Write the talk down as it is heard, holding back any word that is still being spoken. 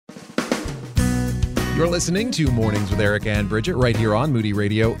You're listening to Mornings with Eric and Bridget right here on Moody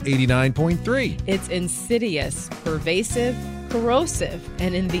Radio 89.3. It's insidious, pervasive, corrosive,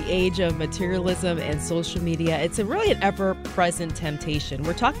 and in the age of materialism and social media, it's really an ever-present temptation.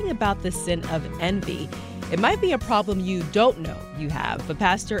 We're talking about the sin of envy. It might be a problem you don't know you have, but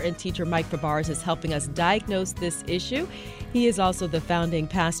pastor and teacher Mike Fabarez is helping us diagnose this issue. He is also the founding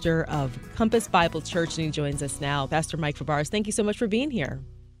pastor of Compass Bible Church, and he joins us now. Pastor Mike Fabarez, thank you so much for being here.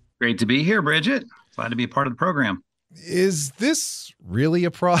 Great to be here, Bridget. Glad to be a part of the program. Is this really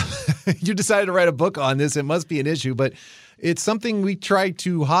a problem? You decided to write a book on this. It must be an issue, but it's something we try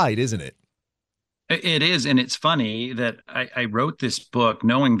to hide, isn't it? It is, and it's funny that I wrote this book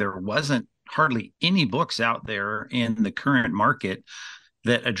knowing there wasn't hardly any books out there in the current market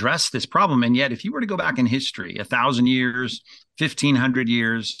that address this problem. And yet, if you were to go back in history, 1,000 years, 1,500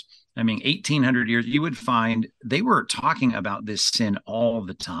 years, 1,800 years, you would find they were talking about this sin all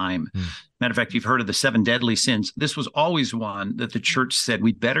the time. Matter of fact, you've heard of the 7 deadly sins. This was always one that the church said,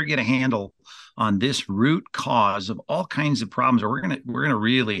 we better get a handle on this root cause of all kinds of problems, or we're gonna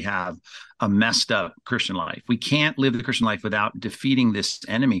really have a messed up Christian life. We can't live the Christian life without defeating this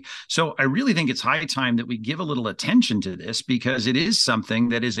enemy. So I really think it's high time that we give a little attention to this, because it is something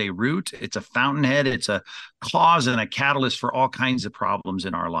that is a root, it's a fountainhead, it's a cause and a catalyst for all kinds of problems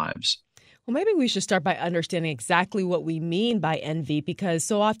in our lives. Well, maybe we should start by understanding exactly what we mean by envy, because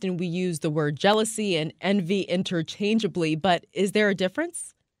so often we use the word jealousy and envy interchangeably, but is there a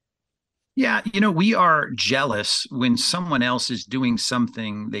difference? Yeah, we are jealous when someone else is doing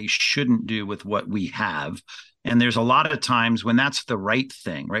something they shouldn't do with what we have. And there's a lot of times when that's the right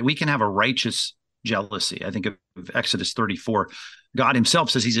thing, right? We can have a righteous jealousy. I think of Exodus 34. God himself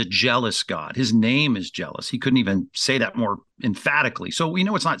says he's a jealous God. His name is jealous. He couldn't even say that more emphatically. So we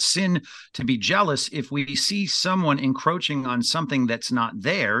know it's not sin to be jealous if we see someone encroaching on something that's not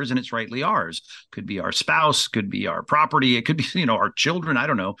theirs and it's rightly ours. Could be our spouse, could be our property, it could be, our children. I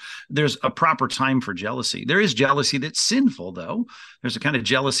don't know. There's a proper time for jealousy. There is jealousy that's sinful, though. There's a kind of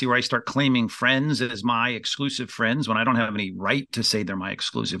jealousy where I start claiming friends as my exclusive friends when I don't have any right to say they're my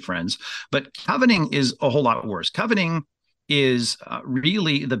exclusive friends. But coveting is a whole lot worse. Coveting is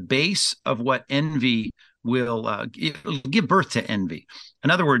really the base of what envy will give birth to envy. In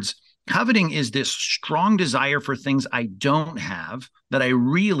other words, coveting is this strong desire for things I don't have that I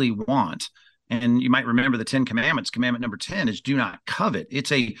really want. And you might remember the 10 Commandments. Commandment number 10 is do not covet.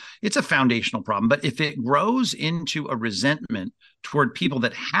 It's a foundational problem. But if it grows into a resentment toward people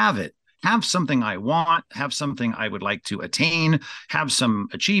that have something I want, have something I would like to attain, have some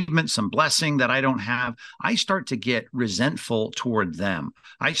achievement, some blessing that I don't have, I start to get resentful toward them.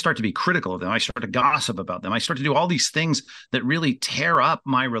 I start to be critical of them. I start to gossip about them. I start to do all these things that really tear up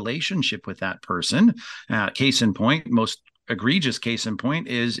my relationship with that person. Case in point, most egregious case in point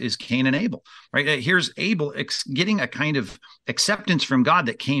is Cain and Abel, right? Here's Abel getting a kind of acceptance from God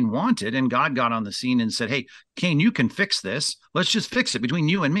that Cain wanted, and God got on the scene and said, hey, Cain, you can fix this. Let's just fix it between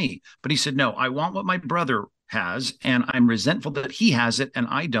you and me. But he said, no, I want what my brother has, and I'm resentful that he has it and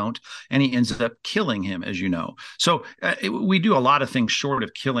I don't, and he ends up killing him, as you know. So we do a lot of things short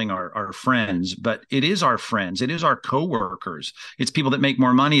of killing our friends, but it is our friends, it is our coworkers, it's people that make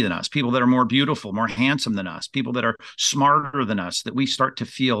more money than us, people that are more beautiful, more handsome than us, people that are smarter than us, that we start to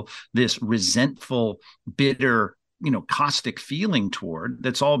feel this resentful, bitter, caustic feeling toward.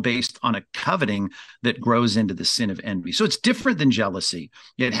 That's all based on a coveting that grows into the sin of envy. So it's different than jealousy.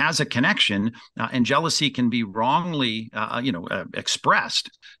 It has a connection, and jealousy can be wrongly,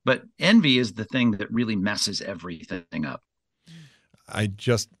 expressed. But envy is the thing that really messes everything up. I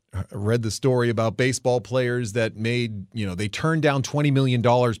just read the story about baseball players that made, they turned down $20 million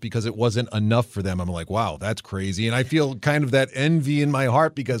because it wasn't enough for them. I'm like, wow, that's crazy. And I feel kind of that envy in my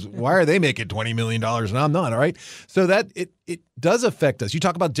heart because why are they making $20 million and I'm not? All right. So that it does affect us. You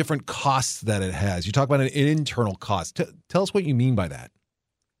talk about different costs that it has. You talk about an internal cost. Tell us what you mean by that.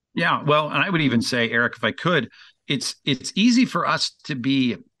 Yeah, well, and I would even say, Eric, if I could, it's easy for us to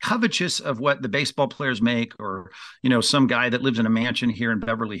be covetous of what the baseball players make, or, some guy that lives in a mansion here in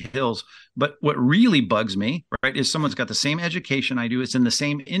Beverly Hills. But what really bugs me, right, is someone's got the same education I do. It's in the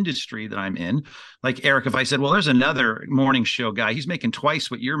same industry that I'm in. Like, Eric, if I said, well, there's another morning show guy, he's making twice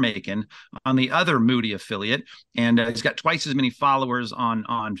what you're making on the other Moody affiliate. And he's got twice as many followers on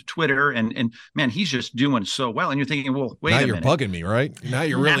Twitter. And man, he's just doing so well. And you're thinking, well, wait a minute. Now you're bugging me, right? Now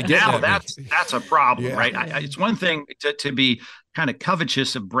you're really getting at me. That's a problem, right? It's one thing to be kind of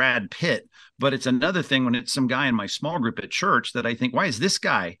covetous of Brad Pitt, but it's another thing when it's some guy in my small group at church that I think, why is this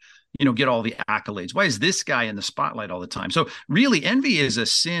guy get all the accolades? Why is this guy in the spotlight all the time? So really, envy is a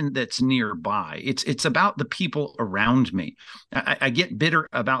sin that's nearby. It's about the people around me. I get bitter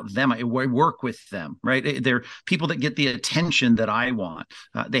about them. I work with them, right? They're people that get the attention that I want.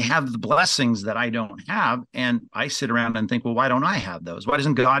 They have the blessings that I don't have. And I sit around and think, well, why don't I have those? Why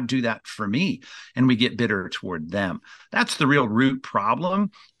doesn't God do that for me? And we get bitter toward them. That's the real root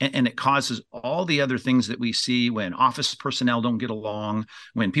problem. And it causes all the other things that we see when office personnel don't get along,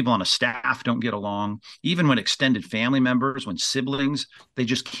 when people on a staff don't get along, even when extended family members, when siblings, they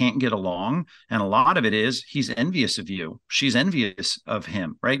just can't get along. And a lot of it is he's envious of you. She's envious of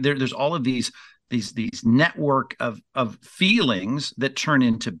him, right? There's all of these network of feelings that turn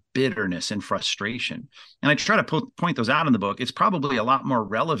into bitterness and frustration. And I try to point those out in the book. It's probably a lot more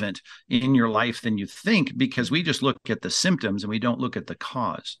relevant in your life than you think, because we just look at the symptoms and we don't look at the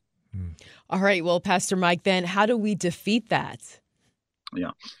cause. All right. Well, Pastor Mike, then how do we defeat that?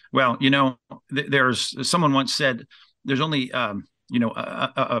 Yeah. Well, there's someone once said there's only,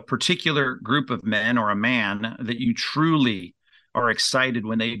 a particular group of men or a man that you truly are excited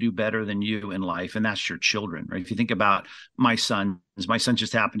when they do better than you in life, and that's your children, right? If you think about my sons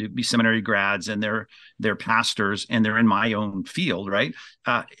just happen to be seminary grads, and they're pastors, and they're in my own field, right?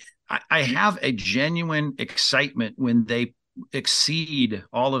 I have a genuine excitement when they exceed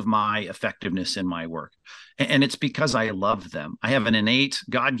all of my effectiveness in my work. And it's because I love them. I have an innate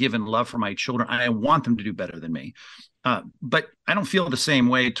God-given love for my children. I want them to do better than me. But I don't feel the same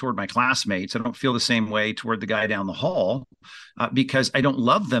way toward my classmates. I don't feel the same way toward the guy down the hall because I don't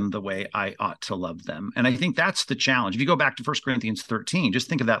love them the way I ought to love them. And I think that's the challenge. If you go back to 1 Corinthians 13, just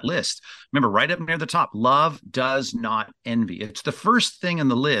think of that list. Remember, right up near the top, love does not envy. It's the first thing in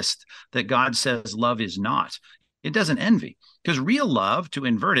the list that God says love is not. It doesn't envy, because real love, to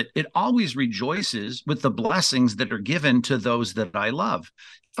invert it, it always rejoices with the blessings that are given to those that I love.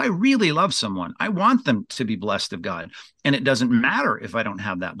 If I really love someone, I want them to be blessed of God. And it doesn't matter if I don't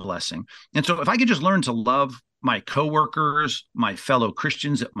have that blessing. And so if I could just learn to love my coworkers, my fellow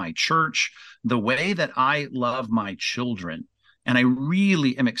Christians at my church, the way that I love my children, and I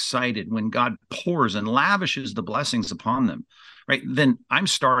really am excited when God pours and lavishes the blessings upon them, right? Then I'm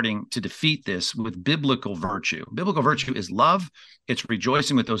starting to defeat this with biblical virtue. Biblical virtue is love. It's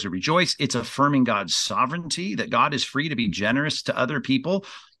rejoicing with those who rejoice. It's affirming God's sovereignty, that God is free to be generous to other people,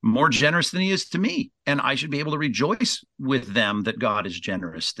 more generous than he is to me. And I should be able to rejoice with them that God is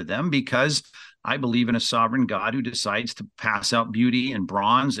generous to them, because I believe in a sovereign God who decides to pass out beauty and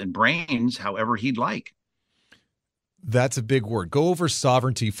bronze and brains however he'd like. That's a big word. Go over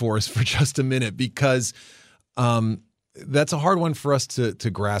sovereignty for us for just a minute, because that's a hard one for us to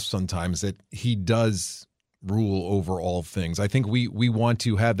grasp sometimes, that he does rule over all things. I think we want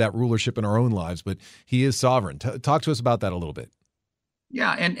to have that rulership in our own lives, but he is sovereign. Talk to us about that a little bit.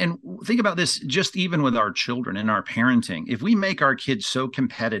 Yeah. And think about this, just even with our children and our parenting. If we make our kids so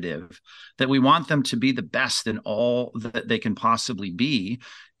competitive that we want them to be the best in all that they can possibly be,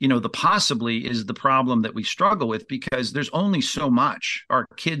 the possibly is the problem that we struggle with, because there's only so much our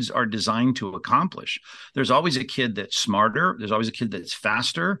kids are designed to accomplish. There's always a kid that's smarter. There's always a kid that's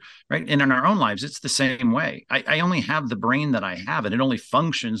faster, right? And in our own lives, it's the same way. I only have the brain that I have, and it only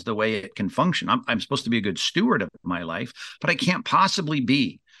functions the way it can function. I'm supposed to be a good steward of my life, but I can't possibly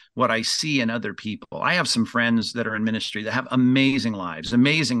be what I see in other people. I have some friends that are in ministry that have amazing lives,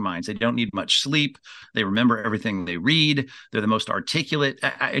 amazing minds. They don't need much sleep. They remember everything they read. They're the most articulate.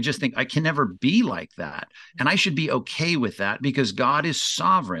 I just think I can never be like that. And I should be okay with that, because God is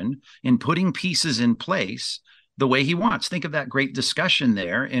sovereign in putting pieces in place the way he wants. Think of that great discussion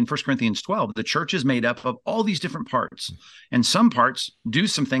there in 1 Corinthians 12. The church is made up of all these different parts, and some parts do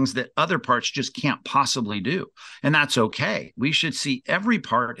some things that other parts just can't possibly do. And that's okay. We should see every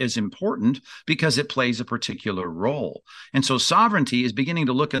part as important because it plays a particular role. And so sovereignty is beginning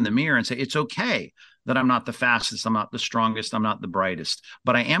to look in the mirror and say, it's okay that I'm not the fastest, I'm not the strongest, I'm not the brightest,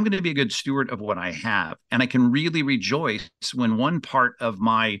 but I am going to be a good steward of what I have. And I can really rejoice when one part of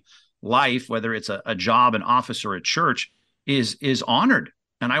my life, whether it's a job, an office, or a church, is honored.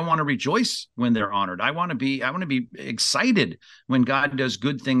 And I want to rejoice when they're honored. I want to be excited when God does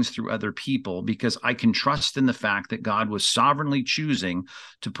good things through other people, because I can trust in the fact that God was sovereignly choosing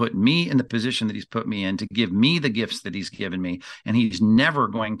to put me in the position that he's put me in, to give me the gifts that he's given me. And he's never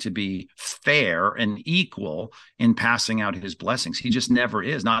going to be fair and equal in passing out his blessings. He just never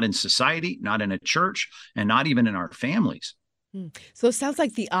is, not in society, not in a church, and not even in our families. So it sounds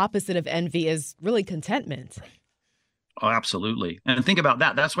like the opposite of envy is really contentment. Oh, absolutely. And think about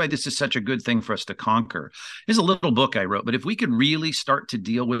that. That's why this is such a good thing for us to conquer. There's a little book I wrote, but if we could really start to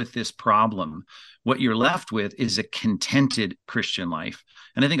deal with this problem, what you're left with is a contented Christian life.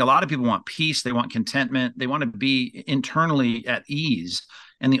 And I think a lot of people want peace, they want contentment, they want to be internally at ease.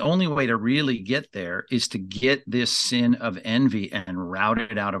 And the only way to really get there is to get this sin of envy and rout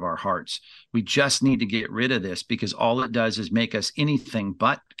it out of our hearts. We just need to get rid of this because all it does is make us anything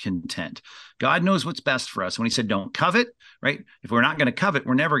but content. God knows what's best for us. When he said, don't covet, right? If we're not going to covet,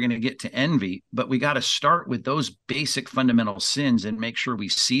 we're never going to get to envy. But we got to start with those basic fundamental sins and make sure we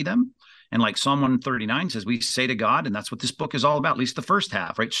see them. And like Psalm 139 says, we say to God, and that's what this book is all about, at least the first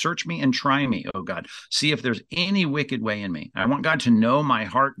half, right? Search me and try me, oh God. See if there's any wicked way in me. I want God to know my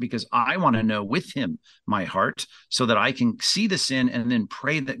heart because I want to know with him my heart so that I can see the sin and then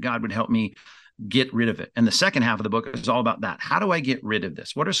pray that God would help me get rid of it. And the second half of the book is all about that. How do I get rid of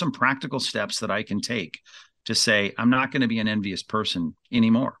this? What are some practical steps that I can take to say, I'm not going to be an envious person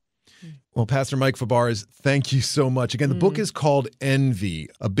anymore? Well, Pastor Mike Fabarez, thank you so much. Again, the book is called Envy,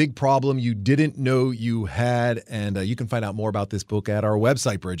 a big problem you didn't know you had. And you can find out more about this book at our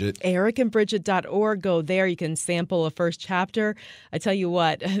website, Bridget. ericandbridget.org. Go there. You can sample a first chapter. I tell you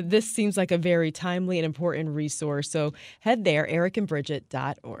what, this seems like a very timely and important resource. So head there,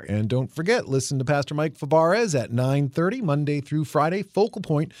 ericandbridget.org. And don't forget, listen to Pastor Mike Fabarez at 9:30, Monday through Friday, Focal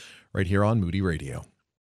Point, right here on Moody Radio.